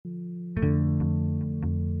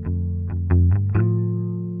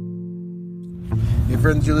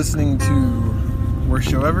friends, you're listening to Worst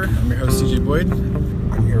Show Ever. I'm your host, CJ Boyd.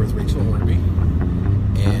 I'm here with Rachel Horby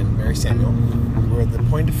and Mary Samuel. We're at the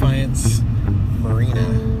Point Defiance Marina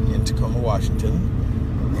in Tacoma,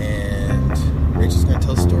 Washington, and Rachel's going to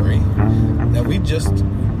tell a story. Now, we just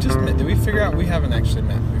met. Did we figure out we haven't actually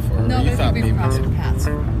met before? No, but I think we've crossed paths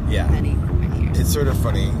for many years. It's sort of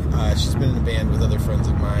funny. She's been in a band with other friends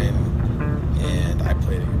of mine, and I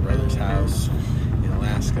played at your brother's house in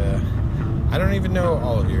Alaska. I don't even know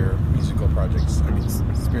all of your musical projects. I mean,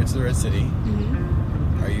 Spirits of the Red City.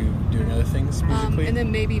 Mm-hmm. Are you doing other things musically? And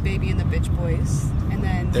then maybe Baby and the Bitch Boys. And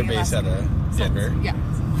then they're based out of Denver. Yeah.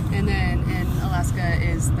 And then in Alaska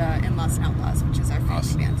is the In-Laws and Outlaws, which is our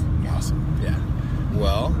family band. Yeah. Awesome. Yeah.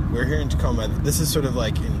 Well, we're here in Tacoma. This is sort of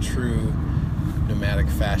like in true nomadic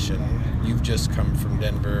fashion. You've just come from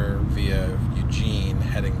Denver via Eugene,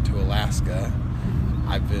 heading to Alaska.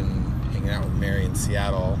 I've been hanging out with Mary in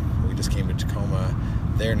Seattle. We just came to Tacoma.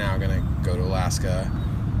 They're now going to go to Alaska.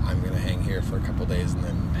 I'm going to hang here for a couple days and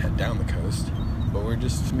then head down the coast. But we're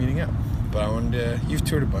just meeting up. But I wanted to... You've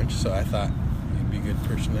toured a bunch, so I thought you'd be a good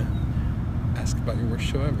person to ask about your worst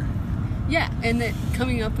show ever. Yeah, and that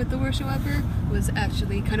coming up with the worst show ever was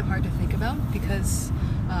actually kind of hard to think about because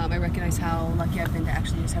I recognize how lucky I've been to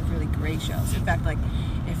actually just have really great shows. In fact, like,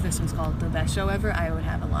 if this was called the best show ever, I would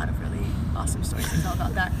have a lot of really awesome stories to tell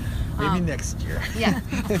about that. Maybe next year. Yeah.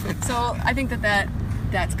 So I think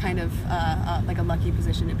that's kind of like a lucky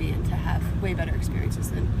position to be in, to have way better experiences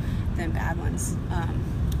than bad ones.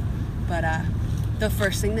 But the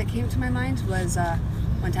first thing that came to my mind was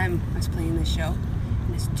one time I was playing this show,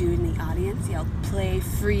 and this dude in the audience yelled, "Play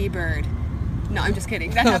Freebird." No, I'm just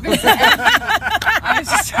kidding. That happens. I was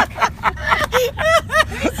just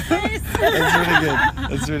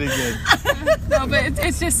That's really good. No, but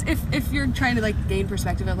it's just if you're trying to like gain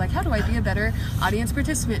perspective of like, how do I be a better audience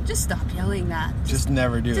participant? Just stop yelling that. Just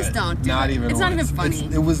never do it. Just don't do not it. Even it's once. Not even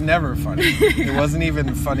funny. It was never funny. It wasn't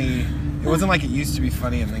even funny. It wasn't like it used to be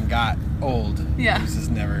funny and then got old. Yeah. It was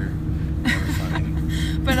just never funny.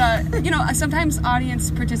 But, sometimes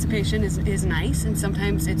audience participation is nice, and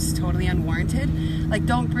sometimes it's totally unwarranted. Like,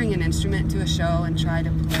 don't bring an instrument to a show and try to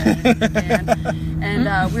play the band. And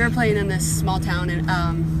we were playing in this small town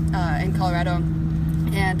in Colorado,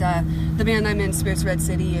 and the band I'm in, Spirits of Red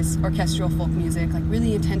City, is orchestral folk music, like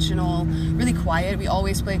really intentional, really quiet. We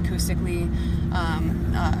always play acoustically,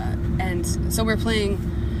 and so we're playing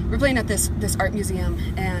at this art museum,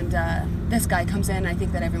 and this guy comes in. I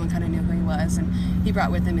think that everyone kind of knew who he was, and he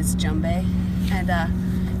brought with him his djembe,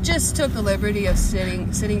 and just took the liberty of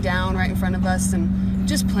sitting down right in front of us and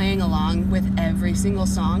just playing along with every single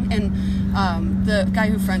song. And the guy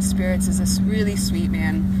who fronts Spirits is this really sweet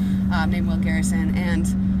man named Will Garrison, and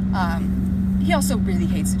he also really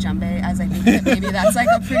hates the djembe, as I think that maybe that's like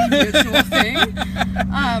a pretty mutual thing.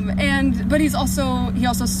 But he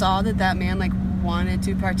also saw that man like wanted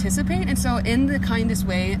to participate, and so in the kindest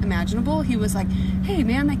way imaginable, he was like, "Hey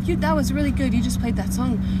man, like that was really good. You just played that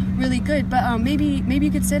song really good, but maybe you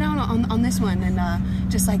could sit down on this one and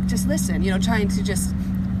just listen." Trying to just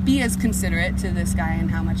be as considerate to this guy and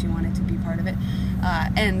how much he wanted to be part of it.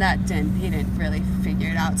 And he didn't really figure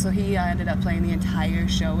it out. So he ended up playing the entire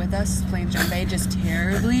show with us, playing djembe just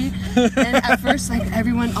terribly. And at first, like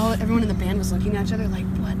everyone in the band was looking at each other like,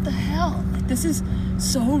 "What the hell? Like, this is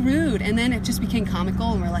so rude." And then it just became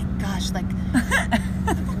comical, and we're like, "Gosh, like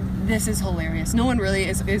this is hilarious." No one really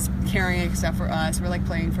is caring except for us. We're like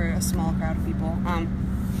playing for a small crowd of people.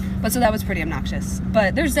 But so that was pretty obnoxious.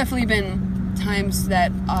 But there's definitely been times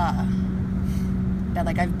that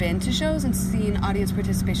like I've been to shows and seen audience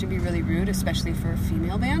participation be really rude, especially for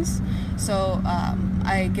female bands. So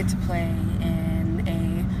I get to play in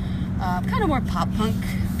a kind of more pop punk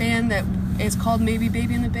band that is called maybe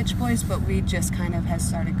Baby and the Bitch Boys, but we just kind of has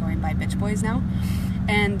started going by Bitch Boys now.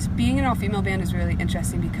 And being in an all-female band is really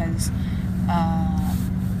interesting because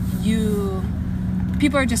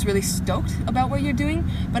people are just really stoked about what you're doing.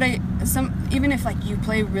 But even if like you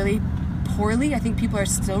play really poorly, I think people are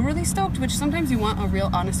still really stoked, which sometimes you want a real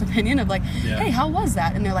honest opinion of like, "Hey, how was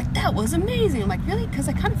that?" And they're like, "That was amazing." I'm like, "Really?" Because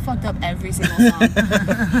I kind of fucked up every single song.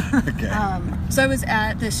 Okay. So I was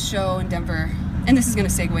at this show in Denver, and this is going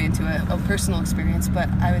to segue into a personal experience, but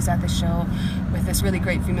I was at this show with this really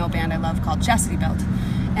great female band I love called Chastity Belt.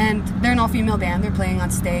 And they're an all-female band. They're playing on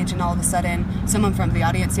stage, and all of a sudden, someone from the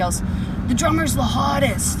audience yells, "The drummer's the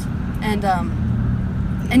hottest!"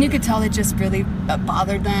 And you could tell it just really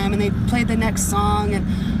bothered them, and they played the next song,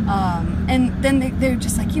 and then they're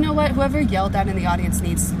just like, "You know what? Whoever yelled that in the audience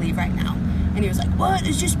needs to leave right now." And he was like, what?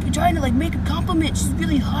 It's just trying to like make a compliment. She's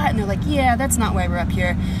really hot. And they're like, yeah, that's not why we're up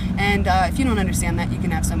here. And if you don't understand that, you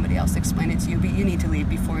can have somebody else explain it to you, but you need to leave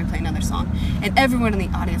before we play another song. And everyone in the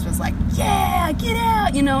audience was like, yeah, get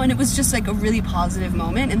out, you know, and it was just like a really positive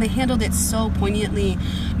moment. And they handled it so poignantly,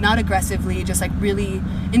 not aggressively, just like really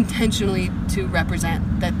intentionally to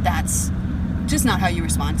represent that that's just not how you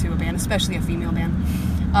respond to a band, especially a female band.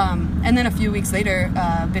 And then a few weeks later,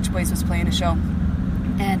 Bitch Boys was playing a show,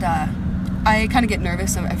 and I kind of get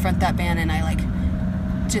nervous. I front that band, and I like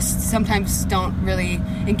just sometimes don't really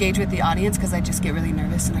engage with the audience because I just get really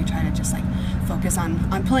nervous, and I try to just like focus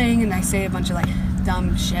on playing, and I say a bunch of like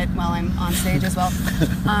dumb shit while I'm on stage as well.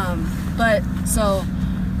 But so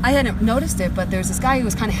I hadn't noticed it, but there's this guy who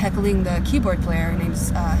was kind of heckling the keyboard player. Her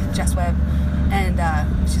name's Jess Webb, and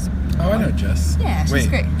she's Oh, I know Jess. Yeah, she's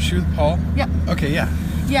great. She with Paul? Yep. Okay, yeah.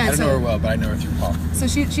 Yeah, I don't know her well, but I know her through Paul. So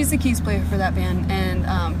she's the keys player for that band, and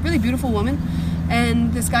really beautiful woman.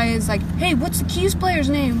 And this guy is like, hey, what's the keys player's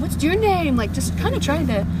name? What's your name? Like, just kind of trying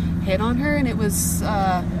to hit on her, and it was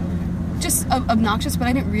just obnoxious, but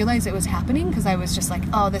I didn't realize it was happening because I was just like,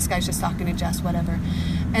 oh, this guy's just talking to Jess, whatever.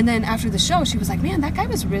 And then after the show, she was like, man, that guy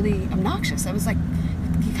was really obnoxious. I was like,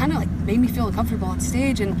 he kind of like made me feel uncomfortable on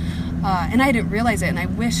stage, and I didn't realize it, and I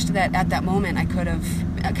wished that at that moment I could have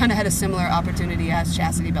kind of had a similar opportunity as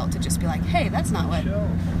Chastity Belt to just be like, hey, that's not what.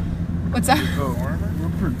 What's that? Oh,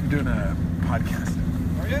 we're doing a podcast.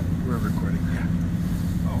 Are you? We're recording, yeah.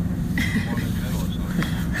 Oh, well, in the middle or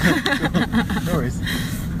something. No worries.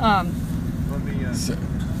 Let me be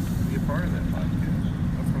a part of that podcast.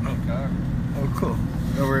 I'm from Chicago. Oh, cool.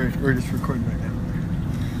 No, we're just recording right now.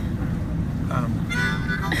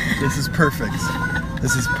 This is perfect.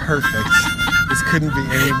 This is perfect. This couldn't be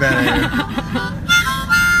any better.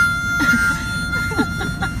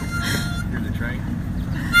 Here's the train.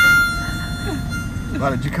 Wow,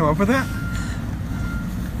 did you come up with that?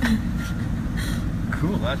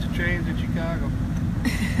 Cool. Lots of trains in Chicago.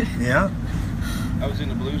 Yeah? I was in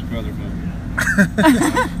the Blues Brothers movie.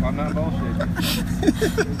 I'm not bullshitting.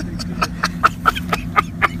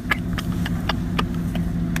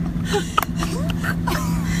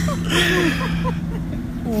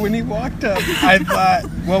 When he walked up, I thought,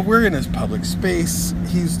 well, we're in his public space.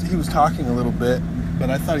 He was talking a little bit, but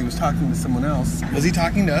I thought he was talking to someone else. Was he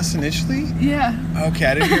talking to us initially? Yeah. Okay,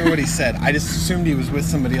 I didn't hear what he said. I just assumed he was with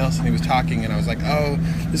somebody else and he was talking, and I was like, oh,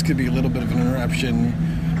 this could be a little bit of an interruption,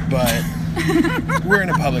 but we're in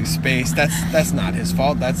a public space. That's not his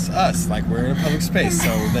fault. That's us. Like, we're in a public space, so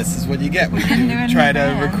this is what you get when you try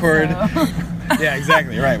to record. So. Yeah,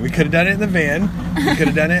 exactly, right. We could have done it in the van. We could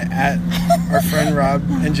have done it at our friend Rob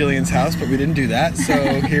and Jillian's house, but we didn't do that.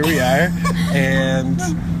 So here we are, and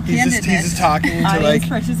he's just talking to like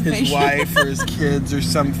his wife or his kids or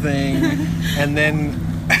something, and then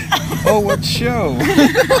oh, what show?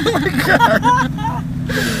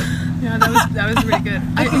 Yeah, that was really good.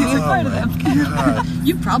 Oh my God.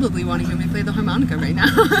 You probably want to hear me play the harmonica right now.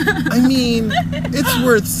 I mean, it's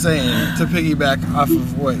worth saying to piggyback off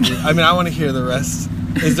of what I mean, I want to hear the rest.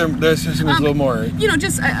 There's a little more. You know,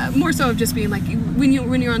 just more so of just being like when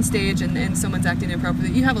you're on stage and someone's acting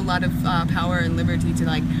inappropriately, you have a lot of power and liberty to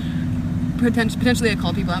like potentially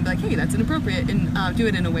call people out and be like, hey, that's inappropriate, and do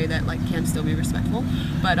it in a way that like can still be respectful.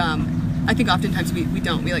 But I think oftentimes we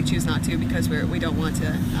don't. We like choose not to because we don't want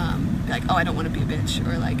to be like, oh, I don't want to be a bitch,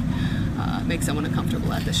 or like make someone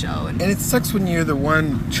uncomfortable at the show. And it sucks when you're the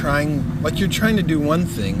one you're trying to do one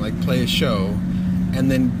thing, like play a show,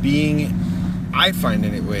 and then I find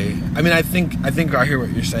anyway. I mean, I think I hear what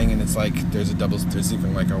you're saying, and it's like there's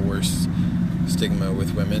even like a worse stigma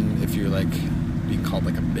with women if you're like being called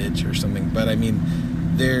like a bitch or something. But I mean,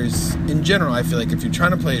 in general, I feel like if you're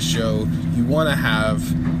trying to play a show, you want to have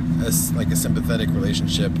a sympathetic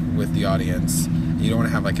relationship with the audience. You don't want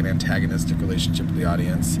to have like an antagonistic relationship with the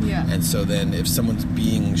audience. Yeah. And so then if someone's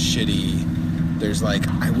being shitty, there's like,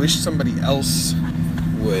 I wish somebody else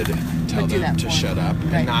would tell them to shut up,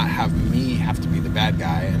 right, and not have me have to be the bad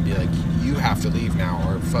guy and be like, you have to leave now,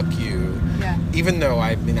 or fuck you. Yeah. Even though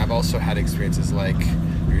I've also had experiences like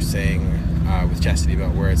you're saying with Chastity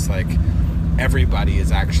Belt, where it's like everybody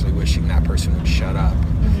is actually wishing that person would shut up,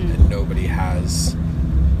 and nobody has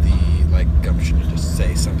like gumption to just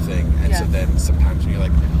say something, and so then sometimes when you're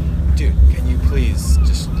like, dude, can you please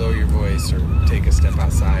just lower your voice or take a step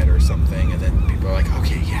outside or something, and then people are like,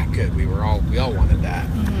 okay, yeah, good, we all wanted that.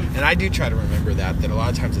 And I do try to remember that a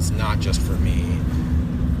lot of times it's not just for me,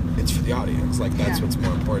 it's for the audience. Like that's what's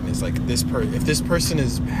more important, is like if this person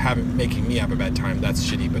is making me have a bad time, that's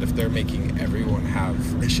shitty, but if they're making everyone have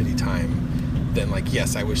a shitty time, then like,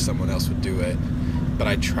 yes, I wish someone else would do it, but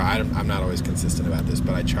I try. I'm not always consistent about this,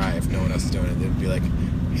 but I try. If no one else is doing it, they'd be like,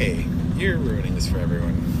 "Hey, you're ruining this for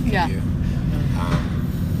everyone." Yeah. You.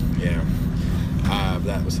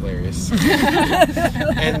 That was hilarious.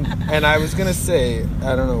 and I was gonna say,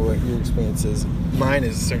 I don't know what your experience is. Mine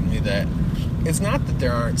is certainly that it's not that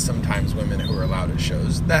there aren't sometimes women who are allowed at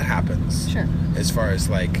shows. That happens. Sure. As far as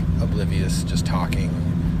like oblivious, just talking,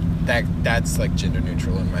 that's like gender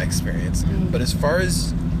neutral in my experience. But as far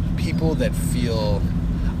as people that feel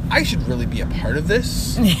I should really be a part of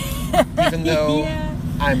this, even though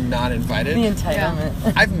I'm not invited. The entitlement.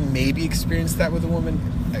 Yeah. I've maybe experienced that with a woman,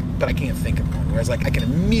 but I can't think of one. Whereas, like, I can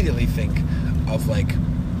immediately think of, like,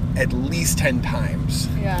 at least 10 times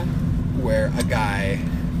where a guy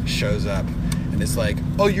shows up and is like,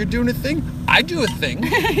 oh, you're doing a thing? I do a thing.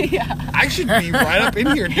 I should be right up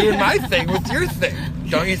in here doing my thing with your thing.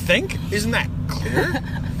 Don't you think? Isn't that clear?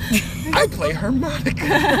 I play harmonica.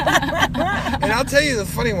 And I'll tell you the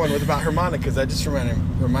funny one about harmonicas. That just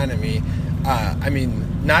reminded me. I mean,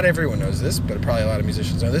 not everyone knows this, but probably a lot of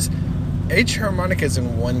musicians know this. Each harmonica is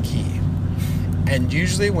in one key. And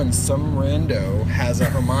usually when some rando has a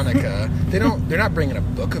harmonica, they're not bringing a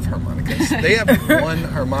book of harmonicas. They have one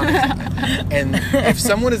harmonica. And if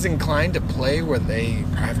someone is inclined to play where they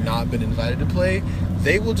have not been invited to play,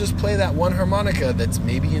 they will just play that one harmonica that's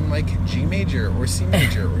maybe in like G major or C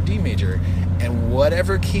major or D major. And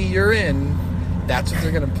whatever key you're in, that's what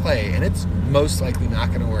they're going to play. And it's most likely not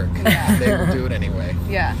going to work. Yeah. They will do it anyway.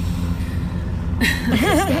 Yeah.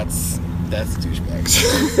 Because that's douchebags.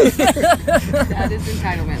 That is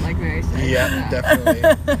entitlement, like Mary said. Yeah,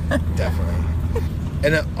 definitely.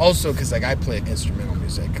 And also, because like I play instrumental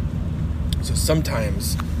music, so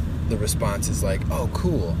sometimes the response is like, oh,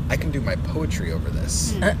 cool, I can do my poetry over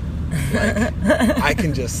this. Like, I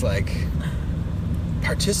can just like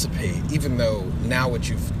participate, even though now what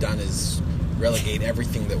you've done is relegate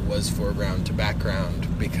everything that was foreground to background,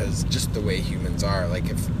 because just the way humans are, like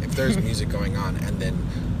if there's music going on and then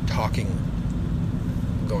talking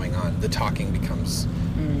going on, the talking becomes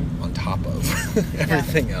on top of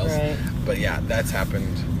everything else. Right. But yeah, that's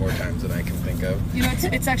happened more times than I can think of. You know,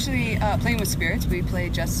 it's actually playing with spirits. We play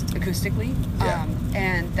just acoustically,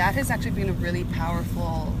 and that has actually been a really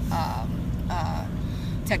powerful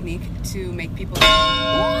technique to make people.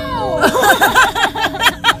 Whoa!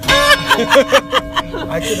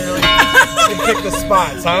 I can pick the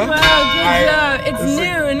spots, huh? Wow, good job. It's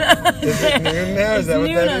noon. Is it noon now? Is that what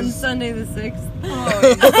noon that on is? Sunday the 6th.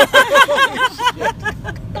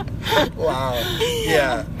 Wow.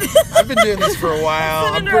 Yeah. I've been doing this for a while.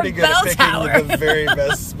 I'm Under pretty a good at bell picking tower. the very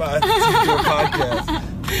best spots to do a podcast.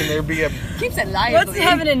 Can there be a... Keeps it lively. What's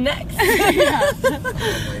happening next?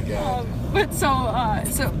 Oh my God. But so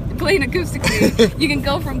playing acoustically, you can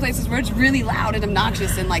go from places where it's really loud and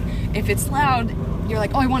obnoxious, and like if it's loud, you're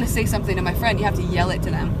like, oh, I want to say something to my friend. You have to yell it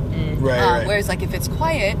to them. Right. Whereas like if it's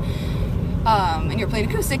quiet, and you're playing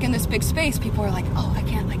acoustic in this big space, people are like, oh, I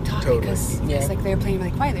can't like talk because it's like they're playing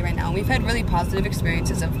really quietly right now. And we've had really positive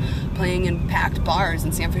experiences of playing in packed bars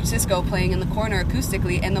in San Francisco, playing in the corner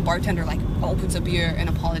acoustically, and the bartender like opens a beer and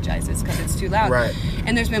apologizes because it's too loud. Right.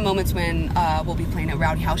 And there's been moments when we'll be playing a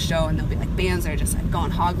rowdy house show, and there'll be like bands that are just like going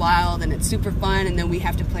hog wild, and it's super fun, and then we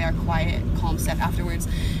have to play our quiet, calm set afterwards.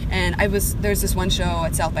 And there's this one show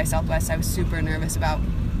at South by Southwest I was super nervous about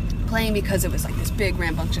playing because it was like this big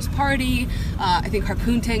rambunctious party. I think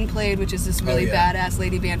Harpoon Tang played, which is this really badass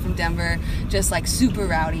lady band from Denver, just like super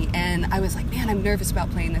rowdy. And I was like, man, I'm nervous about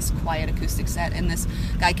playing this quiet acoustic set. And this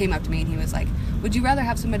guy came up to me and he was like, would you rather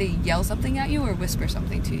have somebody yell something at you or whisper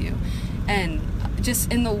something to you? And just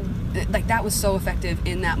that was so effective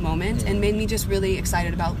in that moment and made me just really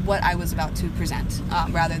excited about what I was about to present,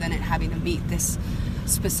 rather than it having to meet this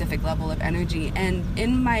specific level of energy. And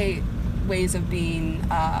in my ways of being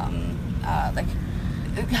like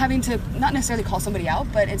having to not necessarily call somebody out,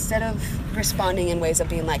 but instead of responding in ways of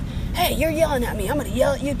being like, hey, you're yelling at me, I'm gonna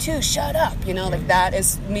yell at you too, shut up, you know, like that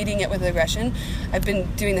is meeting it with aggression. I've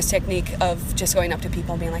been doing this technique of just going up to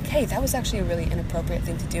people and being like, hey, that was actually a really inappropriate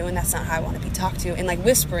thing to do, and that's not how I want to be talked to, and like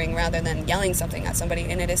whispering rather than yelling something at somebody.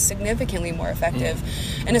 And it is significantly more effective.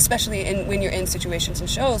 And especially when you're in situations and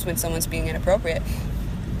shows when someone's being inappropriate,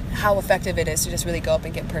 how effective it is to just really go up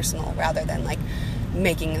and get personal rather than like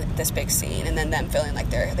making this big scene and then them feeling like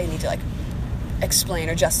they need to like explain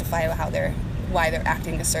or justify why they're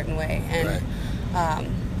acting a certain way. And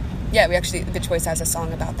we actually, Bitch Boys has a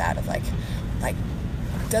song about that of like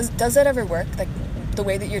does that ever work, like the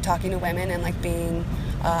way that you're talking to women and like being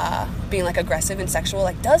like aggressive and sexual,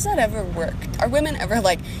 like does that ever work? Are women ever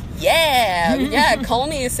like, yeah, call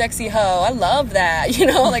me a sexy hoe, I love that, you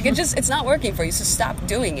know, like it's not working for you, so stop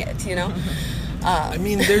doing it, you know. I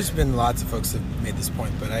mean, there's been lots of folks that have made this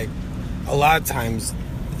point, but a lot of times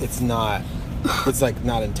it's not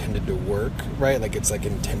not intended to work, right? Like it's like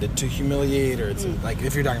intended to humiliate, or it's like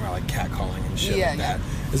if you're talking about like catcalling and shit like that,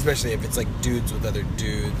 especially if it's like dudes with other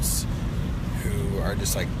dudes who are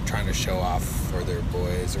just like trying to show off for their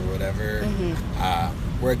boys or whatever.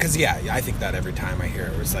 Because I think that every time I hear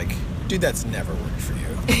it, it's like, dude, that's never worked for you.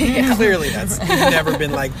 Clearly, you've never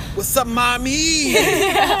been like, "What's up, mommy?"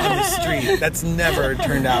 on the street. That's never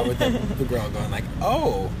turned out with the girl going like,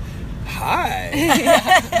 "Oh, hi,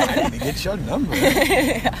 I need to get your number."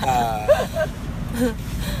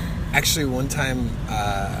 Actually, one time,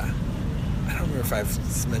 I don't remember if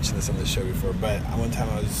I've mentioned this on the show before, but one time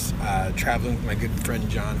I was traveling with my good friend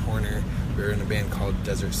John Horner. We were in a band called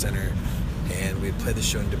Desert Center, and we played the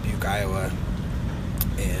show in Dubuque, Iowa.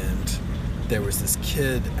 And there was this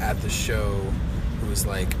kid at the show who was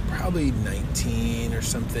like probably 19 or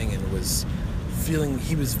something, and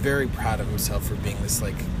he was very proud of himself for being this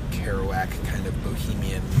like Kerouac kind of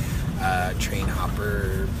bohemian train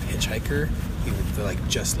hopper hitchhiker. He would like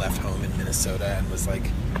just left home in Minnesota and was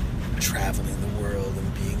like traveling the world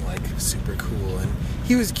and being like super cool, and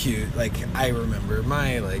he was cute. Like I remember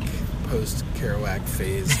my like post Kerouac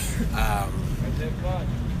phase,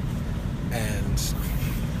 and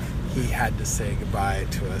he had to say goodbye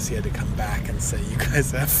to us. He had to come back and say, "You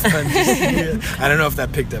guys have fun." I don't know if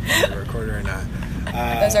that picked up on the recorder or not.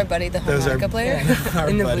 That was our buddy, the harmonica player. Our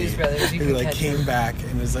In the buddy Blues Brothers, you who can like catch came him. back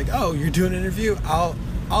and was like, "Oh, you're doing an interview?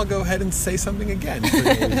 I'll go ahead and say something again." For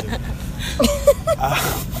no reason.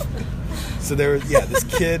 So there was this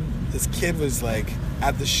kid. This kid was like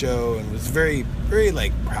at the show and was very, very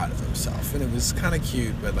like proud of himself, and it was kind of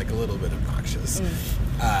cute, but like a little bit obnoxious.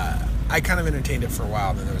 I kind of entertained it for a while,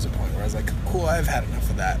 and then there was a point where I was like, cool, I've had enough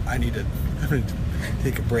of that. I'm going to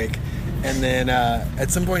take a break. And then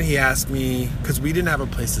at some point he asked me, because we didn't have a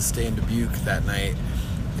place to stay in Dubuque that night,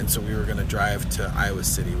 and so we were going to drive to Iowa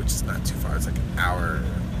City, which is not too far. It's like an hour,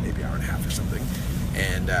 maybe hour and a half or something.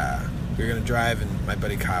 And we were going to drive, and my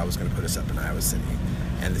buddy Kyle was going to put us up in Iowa City.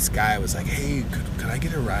 And this guy was like, hey, could I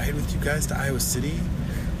get a ride with you guys to Iowa City?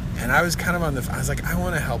 And I was kind of I was like, I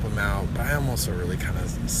want to help him out, but I'm also really kind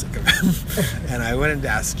of sick of him. And I went and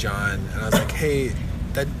asked John, and I was like, hey,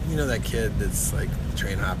 that kid that's like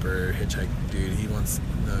train hopper, hitchhike dude, he wants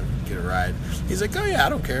to get a ride. He's like, oh yeah, I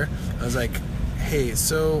don't care. I was like, hey,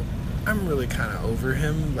 so I'm really kind of over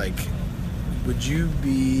him. Like, would you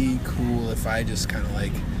be cool if I just kind of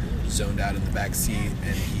like zoned out in the back seat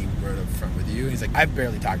and he rode up front with you? He's like, I've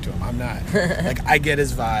barely talked to him. I'm not like, I get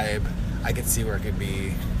his vibe. I could see where it could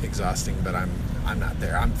be exhausting, but I'm not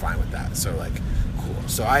there. I'm fine with that. So like, cool.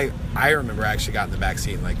 So I remember I actually got in the back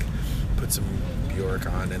seat and like put some Bjork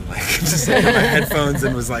on and like just had my headphones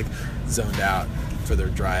and was like zoned out for their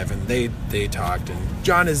drive. And they talked, and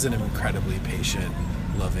John is an incredibly patient,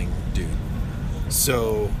 loving dude.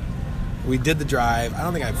 So we did the drive. I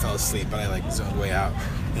don't think I fell asleep, but I like zoned way out.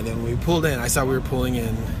 And then when we pulled in, I saw we were pulling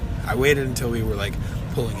in. I waited until we were like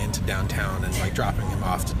pulling into downtown and like dropping him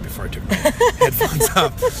off before I took my headphones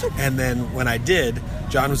off. And then when I did,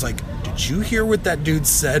 John was like, did you hear what that dude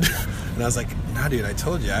said? And I was like, nah, dude, I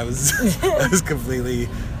told you. I was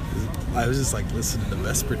just like listening to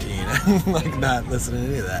Vespertine and like not listening to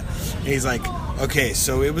any of that. And he's like, okay,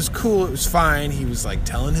 so it was cool, it was fine. He was like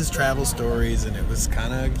telling his travel stories, and it was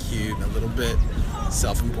kind of cute and a little bit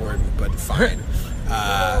self-important, but fine.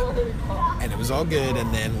 And it was all good.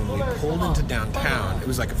 And then when we pulled into downtown, it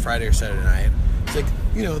was like a Friday or Saturday night. It's like,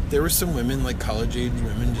 there were some women, like college-age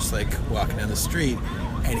women, just like walking down the street,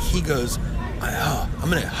 and he goes, oh, I'm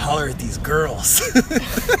gonna holler at these girls.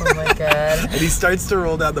 Oh my god. And he starts to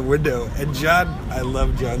roll down the window, and John, I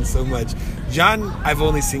love John so much. John, I've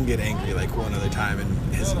only seen get angry like one other time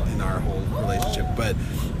in our whole relationship, but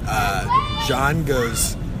John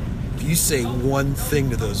goes, if you say one thing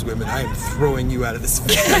to those women, I am throwing you out of this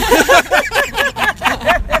van.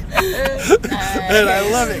 And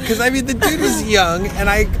I love it, because I mean the dude was young, and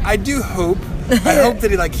I do hope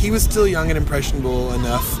that he was still young and impressionable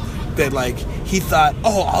enough that like he thought,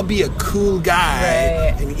 oh, I'll be a cool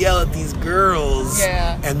guy and yell at these girls.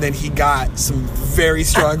 Yeah. And then he got some very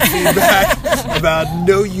strong feedback about,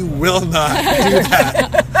 no, you will not do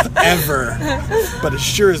that ever. But it's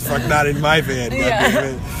sure as fuck not in my van.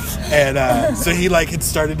 Yeah. And so he like had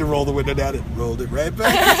started to roll the window down and rolled it right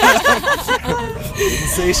back. Didn't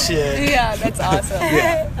say shit. Yeah, that's awesome.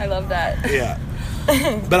 Yeah. I love that. Yeah.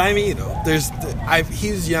 But I mean,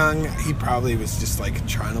 he was young. He probably was just like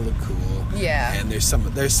trying to look cool. Yeah. And there's some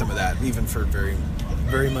of that even for very,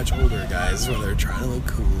 very much older guys when they're trying to look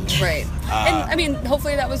cool. Right. And I mean,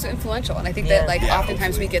 hopefully that was influential. And I think that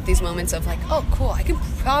oftentimes we get these moments of like, oh, cool, I can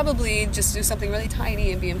probably just do something really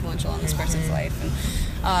tiny and be influential in this person's life.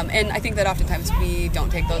 And I think that oftentimes we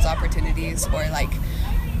don't take those opportunities, or like,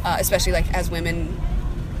 especially like as women,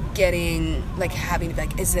 having to be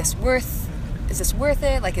like, is this worth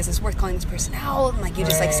it? Like, is this worth calling this person out? And like, you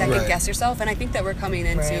just like second guess yourself. And I think that we're coming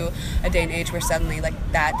into a day and age where suddenly like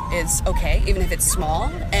that is okay, even if it's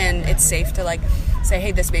small, and it's safe to like say,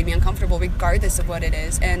 hey, this made me uncomfortable regardless of what it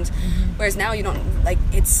is. And whereas now you don't, like,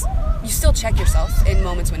 you still check yourself in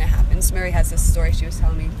moments when it happens. Mary has this story she was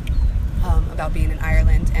telling me about being in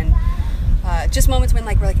Ireland, and just moments when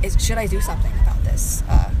like we're like, should I do something about this?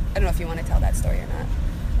 I don't know if you want to tell that story or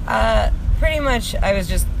not. Pretty much, I was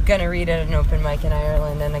just gonna read at an open mic in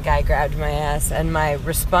Ireland, and a guy grabbed my ass, and my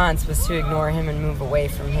response was to ignore him and move away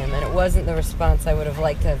from him. And it wasn't the response I would have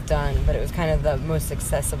liked to have done, but it was kind of the most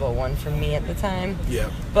accessible one for me at the time. Yeah.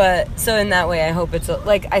 But so in that way, I hope it's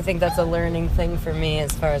I think that's a learning thing for me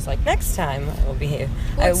as far as like next time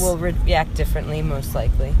I will react differently, most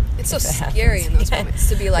likely. It's so scary in those moments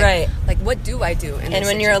to be like, like, what do I do? And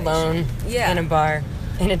when you're alone in a bar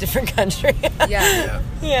in a different country.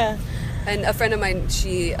 Yeah. And a friend of mine,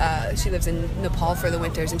 she lives in Nepal for the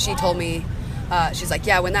winters, and she told me, she's like,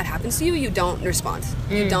 yeah, when that happens to you, you don't respond.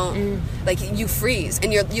 You don't, like, you freeze.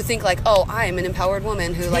 And you think, like, oh, I'm an empowered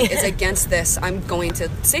woman who, like, is against this. I'm going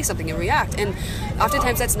to say something and react. And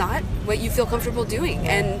oftentimes that's not what you feel comfortable doing.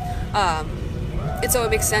 And so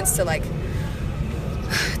it makes sense to, like,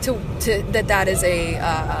 that is a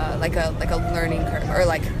learning curve, or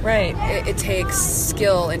like it takes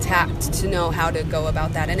skill and tact to know how to go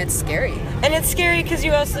about that, and it's scary because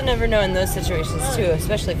you also never know in those situations too,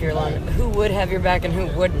 especially if you're alone, who would have your back and who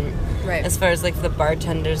wouldn't. As far as like the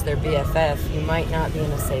bartenders, their BFF, you might not be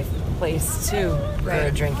in a safe place to throw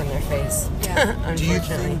a drink in their face. Unfortunately. Do you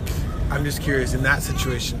think, I'm just curious, in that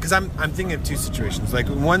situation, because I'm thinking of two situations. Like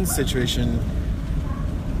in one situation,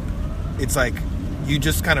 it's like you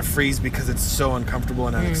just kind of freeze because it's so uncomfortable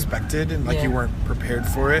and unexpected, and like you weren't prepared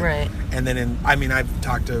for it. And then I've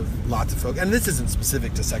talked to lots of folks, and this isn't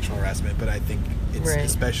specific to sexual harassment, but I think it's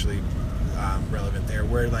especially relevant there,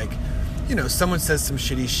 where like, you know, someone says some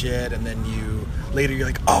shitty shit, and then later you're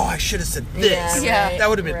like, oh, I should have said this. That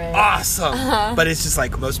would have been awesome. But it's just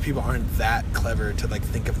like most people aren't that clever to like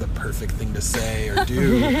think of the perfect thing to say or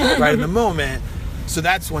do right in the moment. So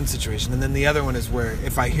that's one situation. And then the other one is where,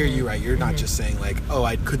 if I hear you right, you're not just saying like, oh,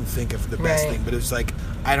 I couldn't think of the best thing, but it's like,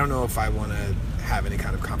 I don't know if I want to have any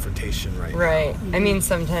kind of confrontation right now. I mean,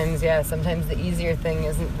 sometimes the easier thing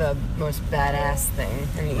isn't the most badass thing,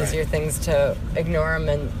 and the easier thing's to ignore them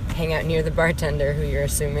and hang out near the bartender who you're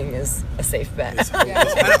assuming is a safe bet.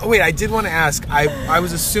 Wait, I did want to ask, I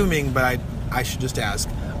was assuming, but I should just ask,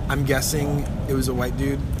 I'm guessing it was a white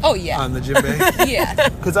dude. Oh yeah. On the djembe. Yeah.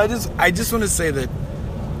 Because I just want to say that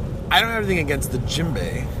I don't have anything against the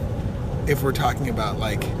djembe if we're talking about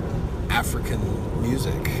like African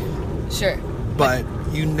music. Sure. But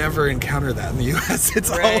you never encounter that in the U.S.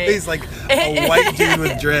 It's always like a white dude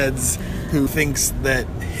with dreads who thinks that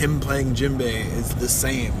him playing djembe is the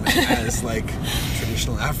same as like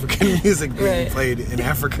traditional African music being played in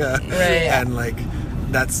Africa. And like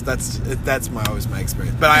that's always my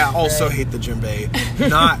experience. But I also hate the djembe.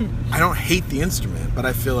 I don't hate the instrument, but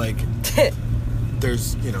I feel like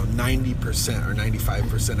there's 90% or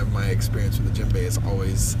 95% of my experience with the djembe is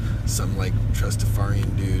always some like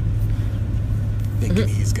Trustafarian dude thinking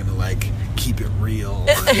he's gonna like keep it real.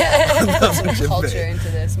 Some culture into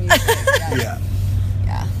this music.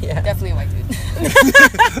 Yeah, definitely a white dude.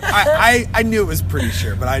 I knew it was pretty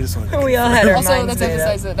sure, but I just wanted to. We all had our also, minds let's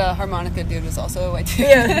emphasize that harmonica dude was also a white dude.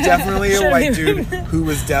 Definitely a white dude who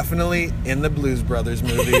was definitely in the Blues Brothers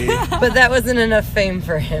movie. But that wasn't enough fame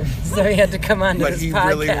for him, so he had to come on to this podcast. But he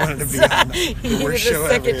really wanted to be on the worst show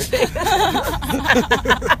ever.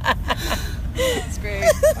 It's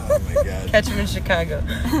great. Oh my god. Catch him in Chicago.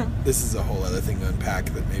 This is a whole other thing to unpack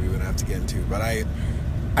that maybe we don't have to get into, but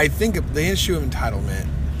I think of the issue of entitlement,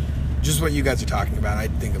 just what you guys are talking about. I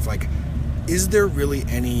think of like, is there really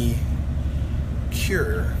any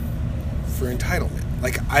cure for entitlement?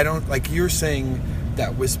 Like, I don't, like you're saying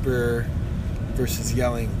that whisper versus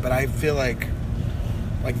yelling, but I feel like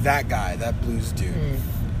that guy, that blues dude,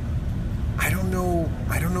 I don't know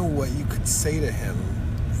what you could say to him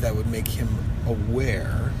that would make him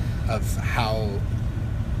aware of how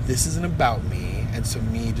this isn't about me, and so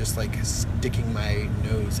me just like sticking my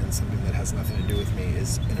nose in something that has nothing to do with me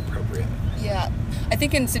is inappropriate. Yeah, I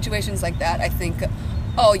think in situations like that, I think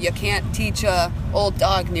oh, you can't teach a old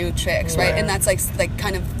dog new tricks, right? Yeah. And that's like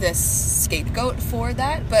kind of this scapegoat for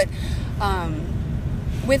that. But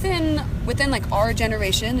within like our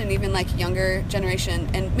generation and even like younger generation,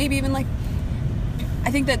 and maybe even like,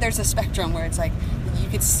 I think that there's a spectrum where it's like you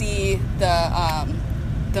could see the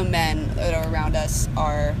men that are around us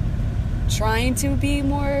are trying to be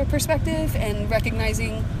more perspective and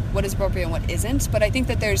recognizing what is appropriate and what isn't. But I think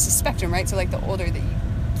that there's a spectrum, right? So like the older that you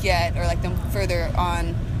get, or like the further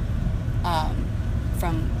on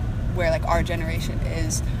from where like our generation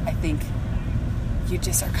is, I think you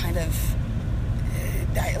just are kind of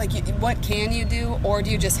like, what can you do, or do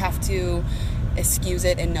you just have to excuse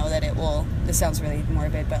it and know that it will, this sounds really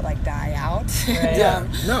morbid, but like die out. Right. Yeah,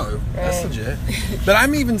 no, that's legit. But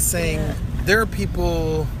I'm even saying there are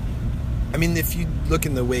people, I mean, if you look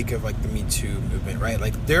in the wake of like the Me Too movement, right?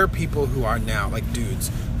 Like there are people who are now, like dudes,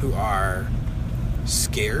 who are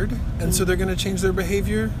scared, and so they're going to change their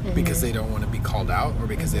behavior because they don't want to be called out, or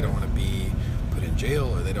because they don't want to be put in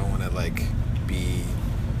jail, or they don't want to like be,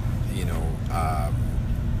 you know,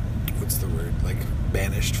 what's the word? Like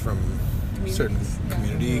banished from certain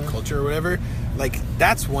community culture or whatever. Like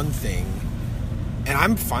that's one thing, and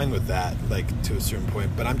I'm fine with that, like to a certain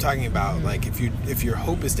point. But I'm talking about like if your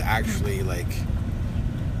hope is to actually like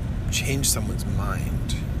change someone's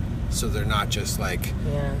mind, so they're not just like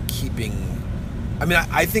keeping. I mean,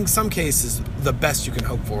 I think some cases the best you can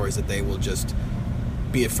hope for is that they will just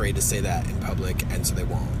be afraid to say that in public, and so they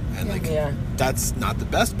won't. And like that's not the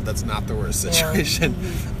best, but that's not the worst situation.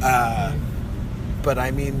 But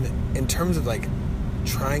I mean, in terms of like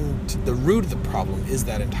trying to, the root of the problem is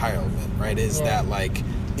that entitlement, right? Is that like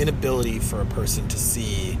inability for a person to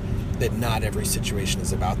see that not every situation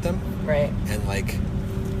is about them, right? And like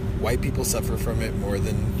white people suffer from it more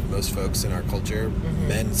than most folks in our culture.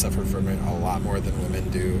 Men suffer from it a lot more than women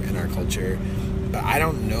do in our culture. But I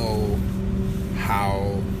don't know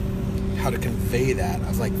how to convey that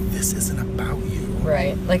of like, this isn't about you,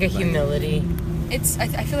 right? Like a humility.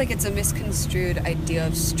 I feel like it's a misconstrued idea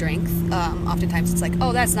of strength. Oftentimes it's like,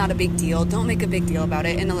 oh, that's not a big deal. Don't make a big deal about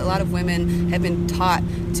it. And a lot of women have been taught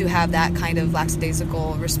to have that kind of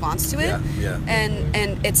lackadaisical response to it.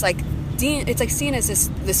 And it's like seen as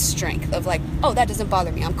this strength of like, oh, that doesn't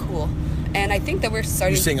bother me. I'm cool. And I think that we're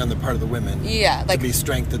starting. You're saying on the part of the women, like to be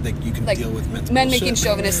strength that you can like deal with mental men bullshit. making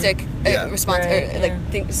chauvinistic response,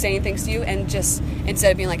 or saying things to you, and just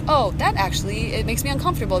instead of being like, oh, that actually it makes me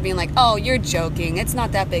uncomfortable, being like, oh, you're joking, it's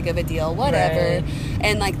not that big of a deal, whatever. Right.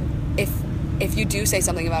 And like if you do say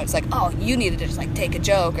something about it, it's like, oh, you needed to just like take a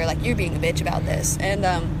joke, or like you're being a bitch about this, and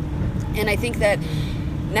I think that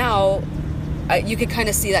now. You could kind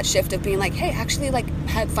of see that shift of being like, hey, actually, like,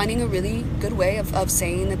 finding a really good way of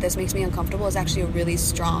saying that this makes me uncomfortable is actually a really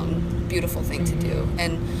strong, beautiful thing to do.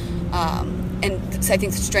 And so I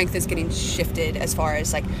think strength is getting shifted as far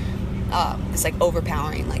as like it's like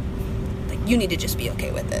overpowering, like you need to just be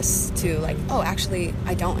okay with this, to like, oh, actually,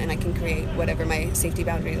 I don't, and I can create whatever my safety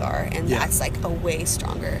boundaries are, and that's like a way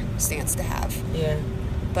stronger stance to have. Yeah.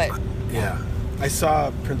 But I saw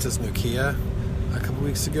Princess Nokia a couple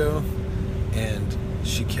weeks ago. And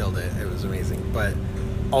she killed it. It was amazing. But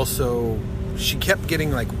also, she kept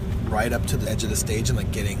getting like right up to the edge of the stage and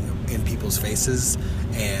like getting in people's faces.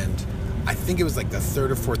 And I think it was like the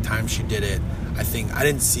third or fourth time she did it. I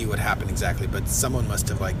didn't see what happened exactly, but someone must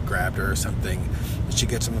have like grabbed her or something. And she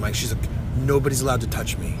gets on the mic. She's like, "Nobody's allowed to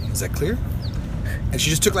touch me." Is that clear? And she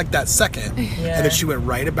just took like that second, and then she went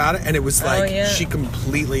right about it, and it was like she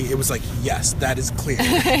completely. It was like, yes, that is clear.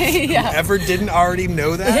 Whoever didn't already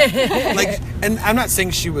know that, like, and I'm not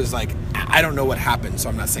saying she was like, I don't know what happened, so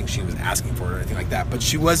I'm not saying she was asking for it or anything like that, but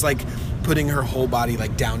she was like putting her whole body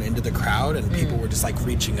like down into the crowd, and people were just like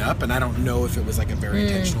reaching up, and I don't know if it was like a very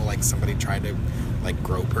intentional, like somebody tried to like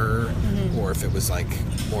grope her, or if it was like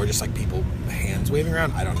more just like people hands waving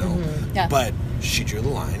around. I don't know, but she drew the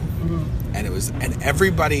line. And it was, and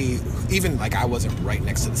everybody, even like I wasn't right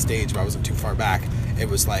next to the stage, but I wasn't too far back. It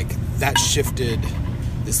was like that shifted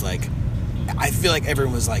this like, I feel like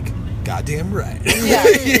everyone was like, goddamn right. Yeah,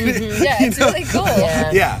 it's really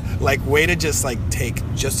cool. Like way to just like take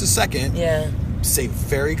just a second. Say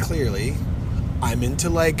very clearly, I'm into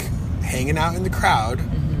like hanging out in the crowd,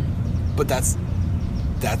 but that's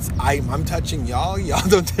I'm touching y'all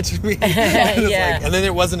don't touch me. And then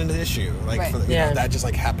it wasn't an issue, like you know, that just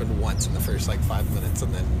like happened once in the first like 5 minutes,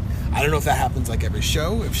 and then I don't know if that happens like every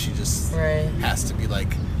show, if she just has to be like,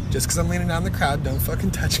 just because I'm leaning down the crowd, don't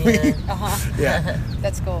fucking touch me.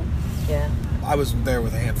 That's cool. I was there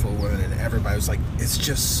with a handful of women, and everybody was like, it's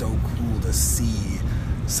just so cool to see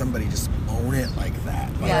somebody just own it like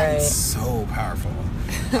that. Like, Yeah. it's so powerful.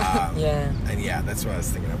 Yeah. And yeah, that's what I was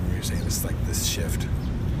thinking of when you were saying this, like this shift.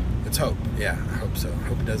 It's hope. Yeah, I hope so. I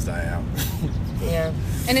hope it does die out. Yeah.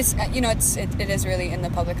 And it's it is really in the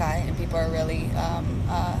public eye, and people are really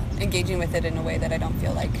engaging with it in a way that I don't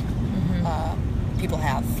feel like people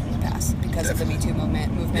have in the past because of the Me Too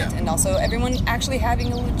movement, Yeah. and also everyone actually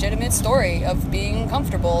having a legitimate story of being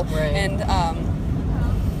uncomfortable. Right. And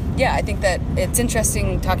yeah, I think that it's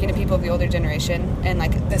interesting talking to people of the older generation, and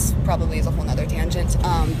like this probably is a whole nother tangent.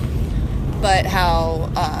 But how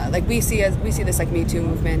like we see this like Me Too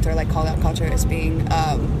movement or like call out culture as being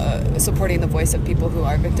supporting the voice of people who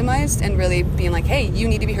are victimized and really being like, hey, you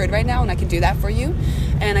need to be heard right now, and I can do that for you.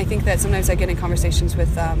 And I think that sometimes I get in conversations with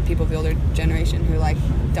people of the older generation who like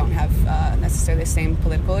don't have necessarily the same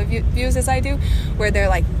political views as I do, where they're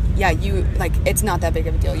like, yeah, you like it's not that big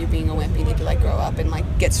of a deal. You being a wimp, you need to like grow up and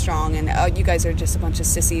like get strong. And you guys are just a bunch of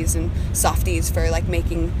sissies and softies for like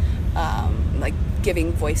making like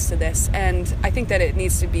giving voice to this. And I think that it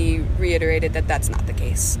needs to be reiterated that that's not the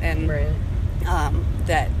case, and Right.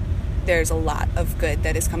 that there's a lot of good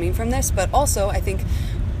that is coming from this. But also, I think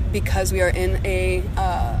because we are in a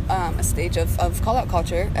stage of call out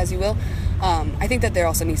culture, as you will, I think that there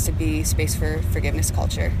also needs to be space for forgiveness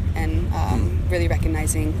culture, and really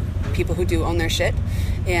recognizing people who do own their shit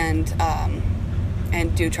and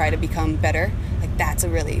do try to become better. Like that's a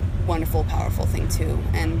really wonderful, powerful thing too.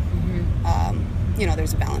 And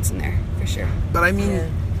there's a balance in there for sure. But I mean, Yeah.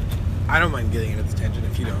 I don't mind getting into the tangent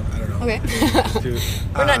if you don't. I don't know. Okay.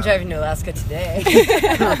 We're not driving to Alaska today.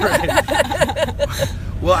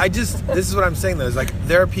 Well, this is what I'm saying though, is like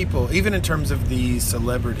there are people, even in terms of the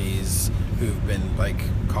celebrities who've been like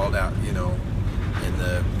called out, in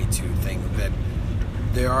the Me Too thing, that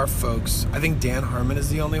there are folks, I think Dan Harmon is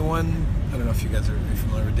the only one. I don't know if you guys are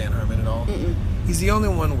familiar with Dan Harmon at all. Mm-mm. He's the only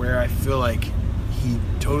one where I feel like he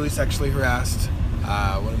totally sexually harassed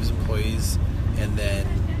one of his employees, and then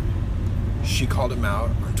she called him out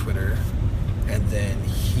on Twitter, and then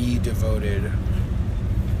he devoted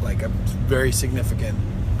like a very significant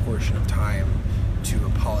portion of time to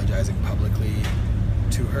apologizing publicly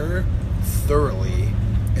to her thoroughly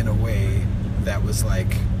in a way that was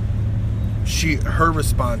like her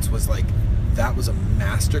response was like, that was a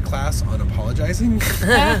masterclass on apologizing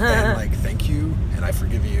and like, thank you and I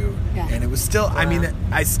forgive you. Yeah. And it was still, I mean,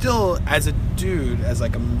 I still, as a dude, as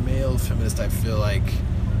like a male feminist, I feel like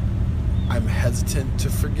I'm hesitant to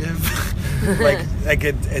forgive.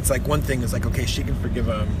 It's like one thing is like, okay, she can forgive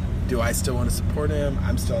him. Do I still want to support him?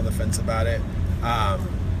 I'm still on the fence about it.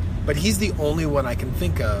 But he's the only one I can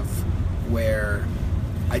think of where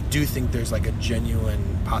I do think there's like a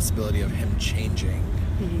genuine possibility of him changing.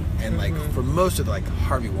 Mm-hmm. And like for most of like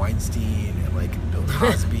Harvey Weinstein and like Bill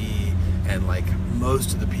Cosby and like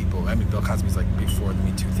most of the people, I mean Bill Cosby's like before the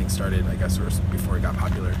Me Too thing started, I guess, or before it got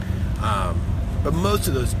popular. But most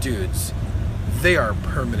of those dudes, they are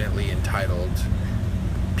permanently entitled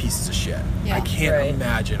pieces of shit. Yeah. I can't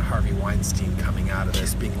imagine Harvey Weinstein coming out of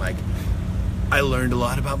this being like, I learned a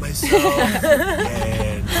lot about myself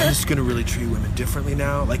and I'm just going to really treat women differently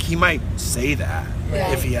now. Like, he might say that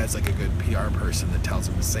if he has like a good PR person that tells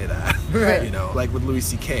him to say that. Right. Like with Louis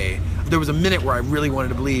C.K. There was a minute where I really wanted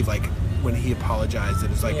to believe, like, when he apologized, it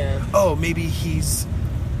was like, oh, maybe he's,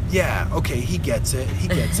 okay, he gets it. And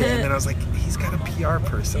then I was like, he's got a PR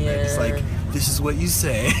person that's like, this is what you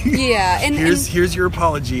say. Yeah, and here's your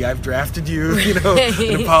apology. I've drafted you,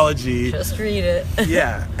 an apology. Just read it.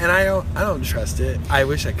 Yeah, and I don't trust it. I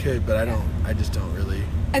wish I could, but I don't. I just don't really.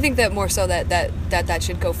 I think that more so that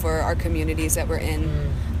should go for our communities that we're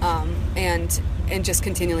in, and just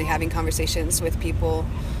continually having conversations with people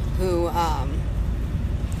who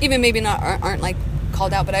even maybe aren't like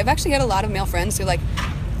called out. But I've actually had a lot of male friends who like,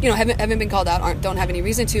 haven't been called out, don't have any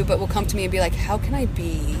reason to, but will come to me and be like, how can I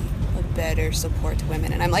be a better support to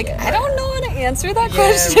women? And I'm like, I don't know how to answer that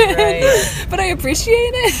question, but I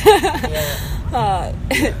appreciate it.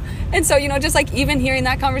 And so, just like even hearing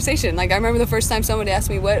that conversation, like I remember the first time someone asked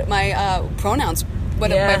me what my pronouns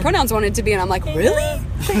wanted to be, and I'm like, really?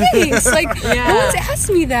 Thanks. Like, no one's asked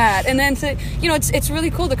me that. And then it's really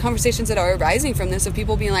cool, the conversations that are arising from this, of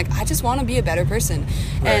people being like, I just want to be a better person.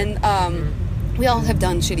 Right. And we all have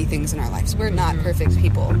done shitty things in our lives. We're not perfect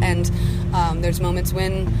people. And there's moments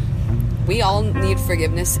when we all need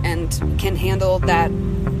forgiveness and can handle that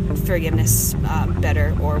forgiveness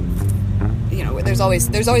better, or there's always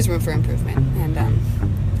room for improvement. And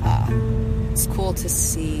it's cool to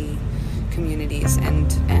see communities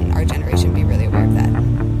and our generation be really aware of that.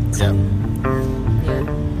 So.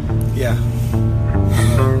 Yeah.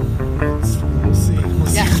 We'll see. We'll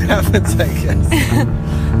see what happens, I guess.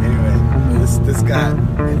 Anyway, this got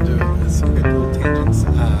into some good little tangents.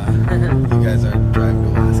 You guys are driving to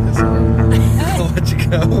Alaska, so I'll let you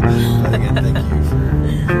go. But again, thank you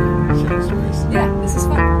for sharing stories. Yeah, this is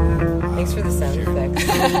fun. Thanks for the sound effects.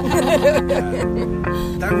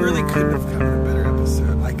 That really couldn't have come in a better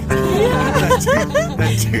episode. Like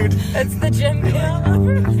that dude. That's the Jim all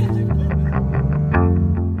over.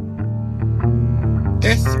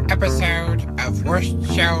 This episode of Worst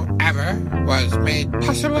Show Ever was made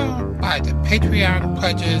possible by the Patreon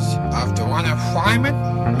pledges of Dewana Fryman,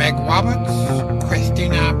 Meg Roberts,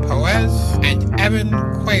 Christina Perez, and Evan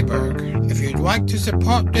Quayberg. If you'd like to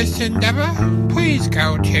support this endeavor, please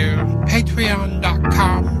go to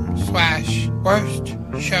patreon.com/worst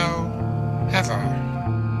show ever.